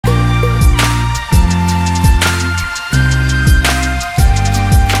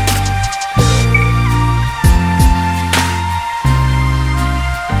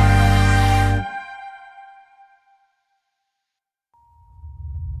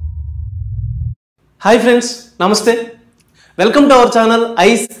Hi friends, Namaste. Welcome to our channel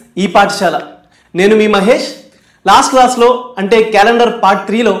ICE PATHSHALA. Nenu mee Mahesh. Last class lo ante calendar part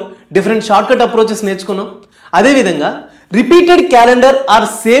 3 lo different shortcut approaches నేర్చుకున్నాం. అదే విధంగా repeated calendar or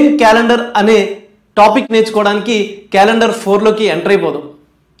same calendar అనే topic నేర్చుకోవడానికి calendar 4 లోకి enter అయిపోదాం.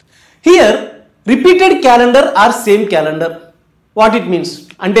 Here repeated calendar or same calendar what it means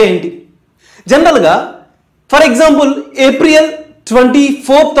అంటే ఏంటి? General గా for example April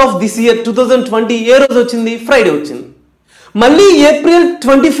 24th of this year 2020 ఏ రోజు వచ్చింది? ఫ్రైడే వచ్చింది. మళ్ళీ ఏప్రిల్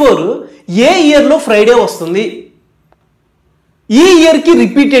 24 ఏ ఇయర్ లో ఫ్రైడే వస్తుంది? ఈ ఇయర్ కి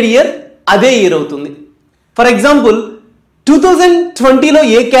రిపీటెడ్ ఇయర్ అదే ఇయర్ అవుతుంది. ఫర్ ఎగ్జాంపుల్ 2020 లో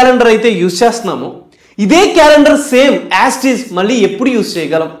ఏ క్యాలెండర్ అయితే యూజ్ చేస్తున్నామో ఇదే calendar same as it is మళ్ళీ ఎప్పుడు యూజ్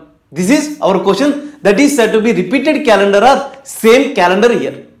చేయగలం? This is our question that is said to be repeated calendar are same calendar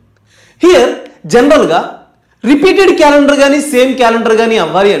year. Here general గా రిపీటెడ్ క్యాలెండర్ కానీ సేమ్ క్యాలెండర్ కానీ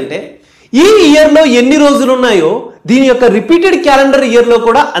అవ్వాలి అంటే ఈ ఇయర్లో ఎన్ని రోజులు ఉన్నాయో దీని యొక్క రిపీటెడ్ క్యాలెండర్ ఇయర్లో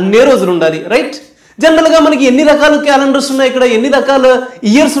కూడా అన్నే రోజులు ఉండాలి, రైట్? జనరల్గా మనకి ఎన్ని రకాల క్యాలెండర్స్ ఉన్నాయి, ఇక్కడ ఎన్ని రకాల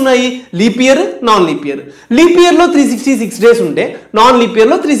ఇయర్స్ ఉన్నాయి? Leap year, non leap year. Leap ఇయర్లో 366 డేస్ ఉంటే నాన్ లీప్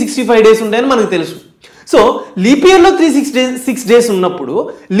ఇయర్లో 365 డేస్ ఉంటాయని మనకు తెలుసు. సో లీప్ ఇయర్లో 366 డేస్ ఉన్నప్పుడు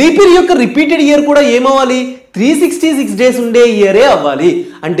లీప్ ఇయర్ యొక్క రిపీటెడ్ ఇయర్ కూడా ఏమవ్వాలి? 366 డేస్ ఉండే ఇయరే అవ్వాలి.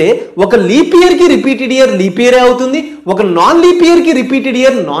 అంటే ఒక లీప్ ఇయర్ కి రిపీటెడ్ ఇయర్ లీప్ ఇయరే అవుతుంది, ఒక నాన్ లీప్ ఇయర్ కి రిపీటెడ్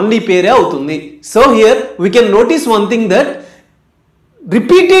ఇయర్ నాన్ లీప్ ఇయరే అవుతుంది. So here we can notice one thing that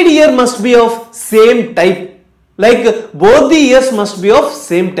repeated year must be of same type, like both the years must be of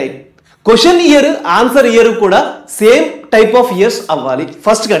same type. Question year answer year కూడా same type of years అవ్వాలి.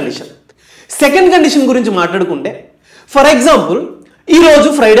 First condition. Second condition గురించి మాట్లాడుకుంటే for example ఈ రోజు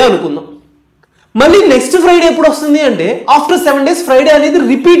Friday అనుకుందాం, మళ్ళీ next Friday ఎప్పుడు వస్తుంది అంటే ఆఫ్టర్ 7 days ఫ్రైడే అనేది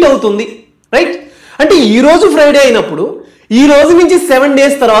రిపీట్ అవుతుంది, రైట్? అంటే ఈ రోజు ఫ్రైడే అయినప్పుడు ఈ రోజు నుంచి 7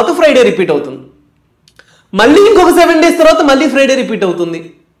 days తర్వాత ఫ్రైడే రిపీట్ అవుతుంది, మళ్ళీ ఇంకొక 7 days తర్వాత మళ్ళీ ఫ్రైడే రిపీట్ అవుతుంది.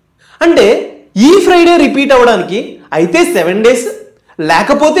 అంటే ఈ ఫ్రైడే రిపీట్ అవ్వడానికి అయితే 7 days,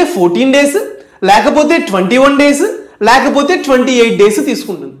 లేకపోతే 14 days, లేకపోతే 21 days, లేకపోతే 28 days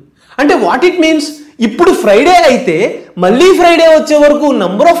తీసుకుంటుంది. అంటే వాట్ ఇట్ మీన్స్, ఇప్పుడు ఫ్రైడే అయితే మళ్ళీ ఫ్రైడే వచ్చే వరకు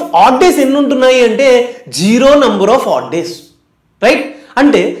నంబర్ ఆఫ్ ఆడ్ డేస్ ఎన్ని ఉంటున్నాయి అంటే 0 number of odd days, right?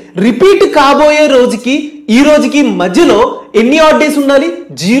 అంటే రిపీట్ కాబోయే రోజుకి ఈ రోజుకి మధ్యలో ఎన్ని ఆడ్ డేస్ ఉండాలి?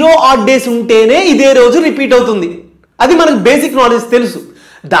 0 ఆడ్ డేస్ ఉంటేనే ఇదే రోజు రిపీట్ అవుతుంది. అది మనకు బేసిక్ నాలెడ్జ్ తెలుసు.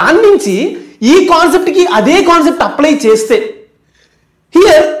 దాని నుంచి ఈ కాన్సెప్ట్కి అదే కాన్సెప్ట్ అప్లై చేస్తే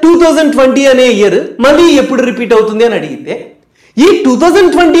హియర్ 2020 అనే ఇయర్ మళ్ళీ ఎప్పుడు రిపీట్ అవుతుంది అని అడిగితే ఈ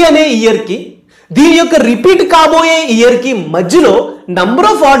 2020 అనే ఇయర్కి దీని యొక్క రిపీట్ కాబోయే ఇయర్కి మధ్యలో నంబర్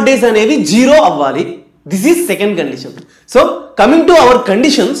ఆఫ్ ఆడ్ డేస్ అనేవి 0 అవ్వాలి. This is second condition. So coming to our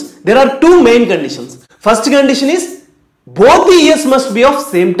conditions, there are two main conditions. First condition is both the years must be of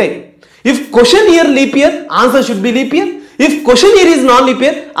same type. If question year leap year, answer should be leap year. If question year is non leap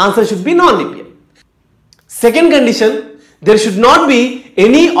year, answer should be non leap year. Second condition, there should not be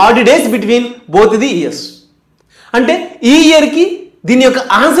any odd days between both the years. అంటే ఈ year కి దీని యొక్క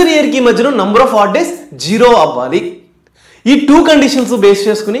answer here కి మధ్యలో number of odd days 0 అవ్వాలి. ఈ two conditions base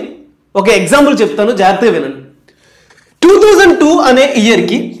చేసుకుని ఒక ఎగ్జాంపుల్ చెప్తాను, జాగ్రత్తగా వినండి. 2002 అనే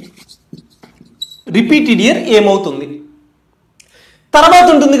ఇయర్కి రిపీటెడ్ ఇయర్ ఏమవుతుంది? తర్వాత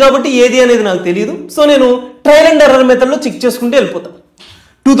ఉంటుంది కాబట్టి ఏది అనేది నాకు తెలియదు. సో నేను ట్రయల్ అండ్ ఎర్రర్ మెథడ్లో చెక్ చేసుకుంటూ వెళ్ళిపోతాను.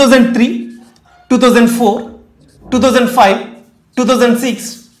 2003, 2004, 2005,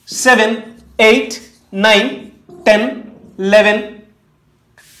 2006, 7, 8, 9, 10, 11,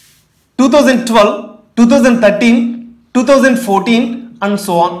 2012, 2013, 2014 అండ్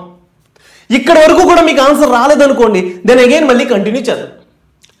సో ఆన్. ఇక్కడ వరకు కూడా మీకు ఆన్సర్ రాలేదనుకోండి, దెన్ అగైన్ మళ్ళీ కంటిన్యూ చేద్దాం.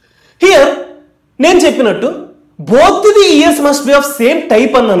 హియర్ నేను చెప్పినట్టు both the years must be of same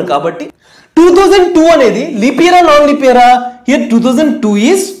type అన్నాను కాబట్టి 2002 అనేది లీప్ ఇయరా నాన్ లీప్ ఇయరా? Here 2002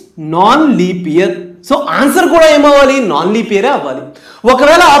 is non leap year. So answer కూడా ఏమవ్వాలి? నాన్ లీప్ ఇయరే అవ్వాలి.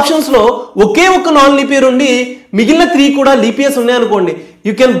 ఒకవేళ ఆప్షన్స్ లో ఒకే ఒక్క నాన్ లీప్ ఇయర్ ఉండి మిగిలిన 3 కూడా లీప్ ఇయర్స్ ఉన్నాయనుకోండి,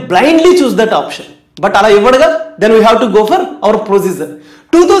 you can blindly choose that option. But అలా ఇవ్వడుగా, then we have to go for hour procedure.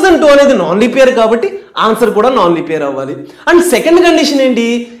 2002 అనేది నాన్ లీప్ ఇయర్ కాబట్టి ఆన్సర్ కూడా నాన్ లీప్ ఇయర్ అవ్వాలి. అండ్ సెకండ్ కండిషన్ ఏంటి?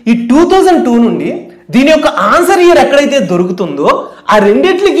 ఈ 2002 నుండి దీని యొక్క ఆన్సర్ ఇయర్ ఎక్కడైతే దొరుకుతుందో ఆ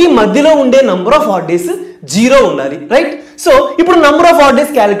రెండిట్లకి మధ్యలో ఉండే నంబర్ ఆఫ్ ఆడ్ డేస్ 0 ఉండాలి, రైట్? సో ఇప్పుడు number of odd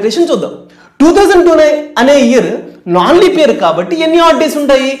days calculation చూద్దాం. 2002 అనే ఇయర్ నాన్ లీప్ ఇయర్ కాబట్టి ఎన్ని ఆడ్ డేస్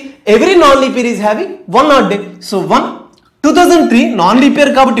ఉంటాయి? Every non leap year is having 1 add day. So 1. 2003 non leap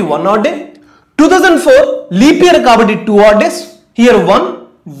year కాబట్టి 1 ఆడ్ డే. 2004 లీప్ ఇయర్ కాబట్టి 2 odd days. Here 1,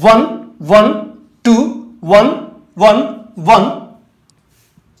 1, 1, 2, 1, 1, 1,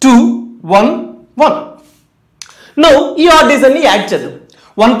 2, 1, 1. Now ఈ odd days అన్ని add చేద్దాం.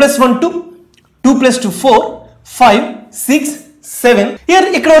 1 + 1 2, 2 plus 2 4 5 6 7 here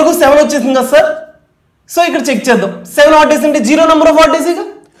ఇక్కడ వరకు 7 వచ్చేసింది కదా సార్ సో ఇక్కడ చెక్ చేద్దాం 7 odd days అంటే 0 నెంబర్ ఆఫ్ odd days ఇక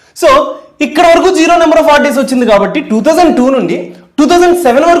సో ఇక్కడ వరకు 0 నెంబర్ ఆఫ్ odd days వచ్చింది కాబట్టి 2002 నుండి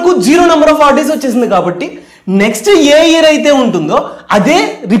 2007 వరకు 0 నెంబర్ ఆఫ్ odd days వచ్చేసింది కాబట్టి నెక్స్ట్ ఏ ఇయర్ అయితే ఉంటుందో అదే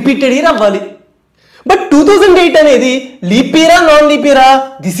రిపీటెడ్ ఇయర్ అవ్వాలి బట్ 2008 అనేది లీప్ ఇయరా నాన్ లీప్ ఇయరా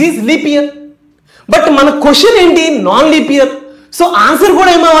this is leap year but మన క్వశ్చన్ ఏంటి non leap year so answer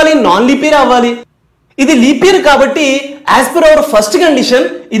కూడా ఏమవ్వాలి నాన్ లీప్ ఇయర్ అవ్వాలి ఇది లీప్ ఇయర్ కాబట్టి as per hour first condition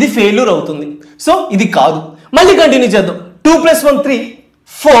ఇది ఫెయిల్యూర్ అవుతుంది సో ఇది కాదు మళ్ళీ కంటిన్యూ చేద్దాం 2 + 1 3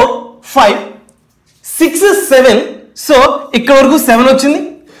 4 5 6 7 సో ఇక్కడ వరకు 7 వచ్చింది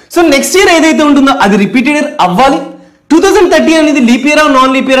సో నెక్స్ట్ ఇయర్ ఏదైతే ఉంటుందో అది రిపీటెడ్ ఇయర్ అవ్వాలి 2030 అనేది leap year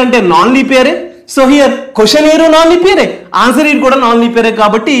non leap year అంటే non leap year so here question year non leap year answer here కూడా నాన్ లీప్ ఇయర్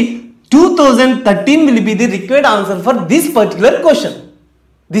కాబట్టి 2013 will be the required answer for this particular question.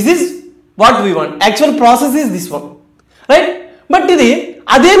 This is what we want. Actual process is this one, right? But ఇది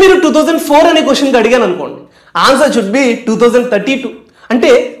అదే మీరు 2004 అనే question అడిగాను అనుకోండి answer should be 2032 అంటే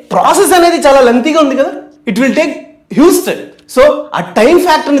process అనేది చాలా లెంతీగా ఉంది కదా it will take huge time so ఆ టైం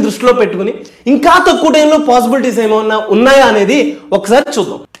ఫ్యాక్టర్ని దృష్టిలో పెట్టుకుని ఇంకా తక్కువ టైంలో పాసిబిలిటీస్ ఏమైనా ఉన్నాయా అనేది ఒకసారి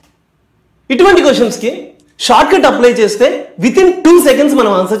చూద్దాం ఇటువంటి క్వశ్చన్స్కి షార్ట్ కట్ అప్లై చేస్తే విత్ ఇన్ 2 seconds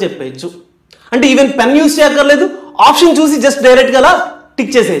మనం ఆన్సర్ చెప్పేయచ్చు అంటే ఈవెన్ పెన్ యూస్ చేయక్కర్లేదు ఆప్షన్ చూసి జస్ట్ డైరెక్ట్గా అలా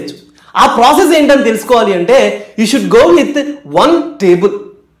టిక్ చేసేయచ్చు ఆ ప్రాసెస్ ఏంటని తెలుసుకోవాలి అంటే you should go with 1 table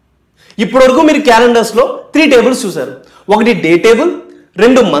ఇప్పటి వరకు మీరు క్యాలెండర్స్లో 3 టేబుల్స్ చూసారు ఒకటి day table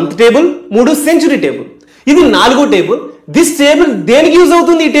 2 month table 3 century table ఇది 4వ టేబుల్ దిస్ టేబుల్ దేనికి యూజ్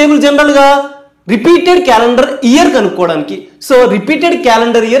అవుతుంది ఈ టేబుల్ జనరల్గా రిపీటెడ్ క్యాలెండర్ ఇయర్ కనుక్కోవడానికి so repeated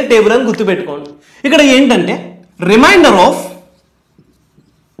calendar year table అని గుర్తుపెట్టుకోండి ఇక్కడ ఏంటంటే reminder of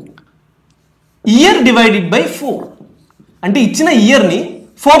year divided by 4 అంటే ఇచ్చిన ఇయర్ని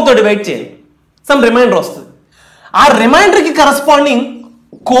 4తో డివైడ్ చేయండి సమ్ రిమైండర్ వస్తుంది ఆ రిమైండర్కి కరస్పాండింగ్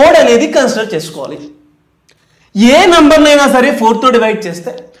కోడ్ అనేది కన్సిడర్ చేసుకోవాలి ఏ నెంబర్నైనా సరే 4తో డివైడ్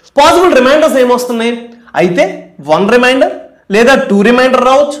చేస్తే పాసిబుల్ రిమైండర్స్ ఏమొస్తున్నాయి అయితే 1 రిమైండర్ లేదా 2 రిమైండర్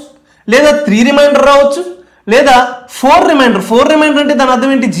రావచ్చు లేదా 3 రిమైండర్ రావచ్చు లేదా 4 రిమైండర్ అంటే దాని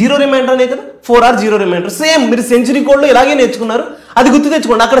అర్థం ఏంటి 0 రిమైండర్ అనే కదా 4 ఆర్ 0 రిమైండర్ సేమ్ మీరు సెంచురీ కోడ్లో ఇలాగే నేర్చుకున్నారు అది గుర్తు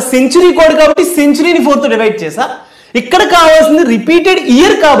తెచ్చుకోండి అక్కడ సెంచురీ కోడ్ కాబట్టి సెంచురీని 4తో డివైడ్ చేసా ఇక్కడ కావాల్సింది రిపీటెడ్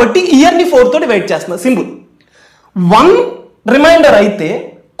ఇయర్ కాబట్టి ఇయర్ని 4తో డివైడ్ చేస్తున్నా సింపుల్ 1 రిమైండర్ అయితే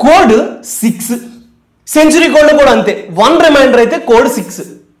కోడ్ 6 సెంచురీ కోడ్లో కూడా అంతే 1 రిమైండర్ అయితే కోడ్ 6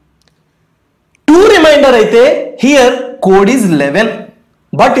 2 రిమైండర్ అయితే here code is 11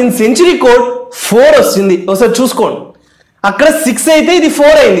 but in century code 4 వచ్చింది ఒకసారి చూసుకోండి అక్కడ 6 అయితే ఇది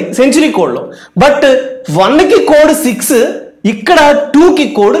 4 అయింది సెంచురీ కోడ్లో బట్ 1కి కోడ్ 6 ఇక్కడ 2కి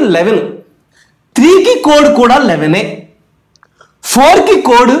కోడ్ 11 3కి కోడ్ కూడా 11 4కి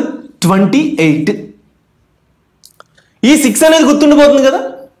కోడ్ 28 ఈ 6 అనేది గుర్తుండిపోతుంది కదా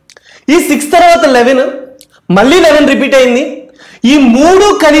ఈ 6 తర్వాత 11 మళ్ళీ 11 రిపీట్ అయింది ఈ 3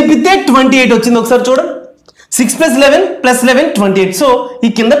 కలిపితే 28 వచ్చింది ఒకసారి చూడండి 6 + 11 + 11 28 సో ఈ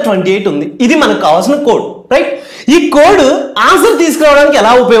కింద 28 ఉంది ఇది మనకు కావాల్సిన కోడ్ రైట్ ఈ కోడ్ ఆన్సర్ తీసుకురావడానికి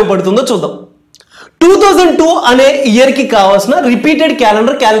ఎలా ఉపయోగపడుతుందో చూద్దాం 2002 అనే ఇయర్కి కావాల్సిన రిపీటెడ్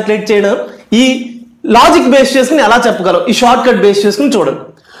క్యాలెండర్ క్యాలిక్యులేట్ చేయడం ఈ లాజిక్ బేస్ చేసుకుని ఎలా చెప్పగలం ఈ షార్ట్ కట్ బేస్ చేసుకుని చూడండి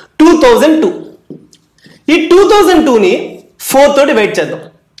 2002 ఈ 2002ని 4తో డివైడ్ చేద్దాం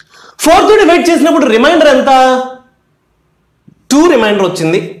 4తో డివైడ్ చేసినప్పుడు రిమైండర్ ఎంత 2 రిమైండర్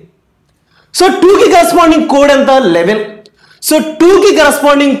వచ్చింది సో 2కి కరస్పాండింగ్ కోడ్ ఎంత 11 సో 2కి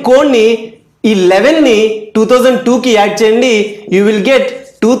కరస్పాండింగ్ కోడ్ని ఈ 11ని 2002కి యాడ్ చేయండి you will get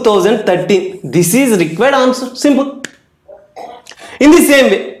 2013 this is required answer simple in the same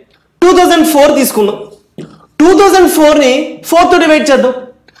way 2004 తీసుకుందాం 2004ని 4తో డివైడ్ చేద్దాం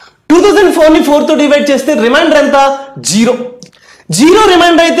 2004ని 4తో డివైడ్ చేస్తే రిమైండర్ ఎంత 0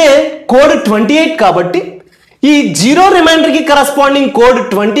 రిమైండర్ అయితే కోడ్ 28 కాబట్టి ఈ 0 రిమైండర్కి కరస్పాండింగ్ కోడ్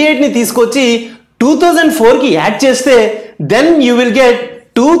 28ని తీసుకొచ్చి 2004కి యాడ్ చేస్తే then you will get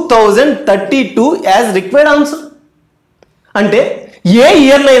 2032 as required answer అంటే ఏ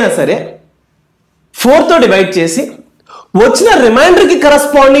ఇయర్నైనా సరే 4తో డివైడ్ చేసి వచ్చిన రిమైండర్కి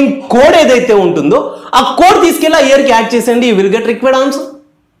కరస్పాండింగ్ కోడ్ ఏదైతే ఉంటుందో ఆ కోడ్ తీసుకెళ్ళి ఆ ఇయర్కి యాడ్ చేసేయండి you will get required answer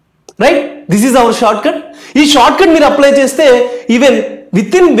right this is our short cut ఈ షార్ట్ కట్ మీరు అప్లై చేస్తే even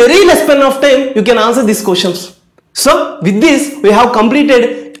within very less span of time you can answer these questions so with this we have completed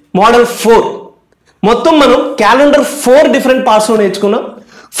model 4 మొత్తం మనం calendar 4 different parts లో నేర్చుకున్నాం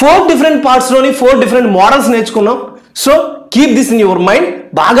 4 different parts లోని 4 different models నేర్చుకున్నాం so keep this in your mind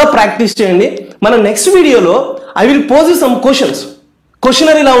బాగా practice చేయండి మన next వీడియోలో I will pose you some questions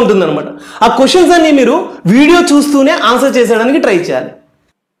questionnaire ఇలా ఉంటుందన్నమాట ఆ క్వశ్చన్స్ అన్ని మీరు వీడియో చూస్తూనే ఆన్సర్ చేసేయడానికి ట్రై చేయాలి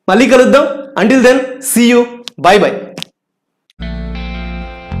మళ్ళీ కలుద్దాం. Until then see you. By by.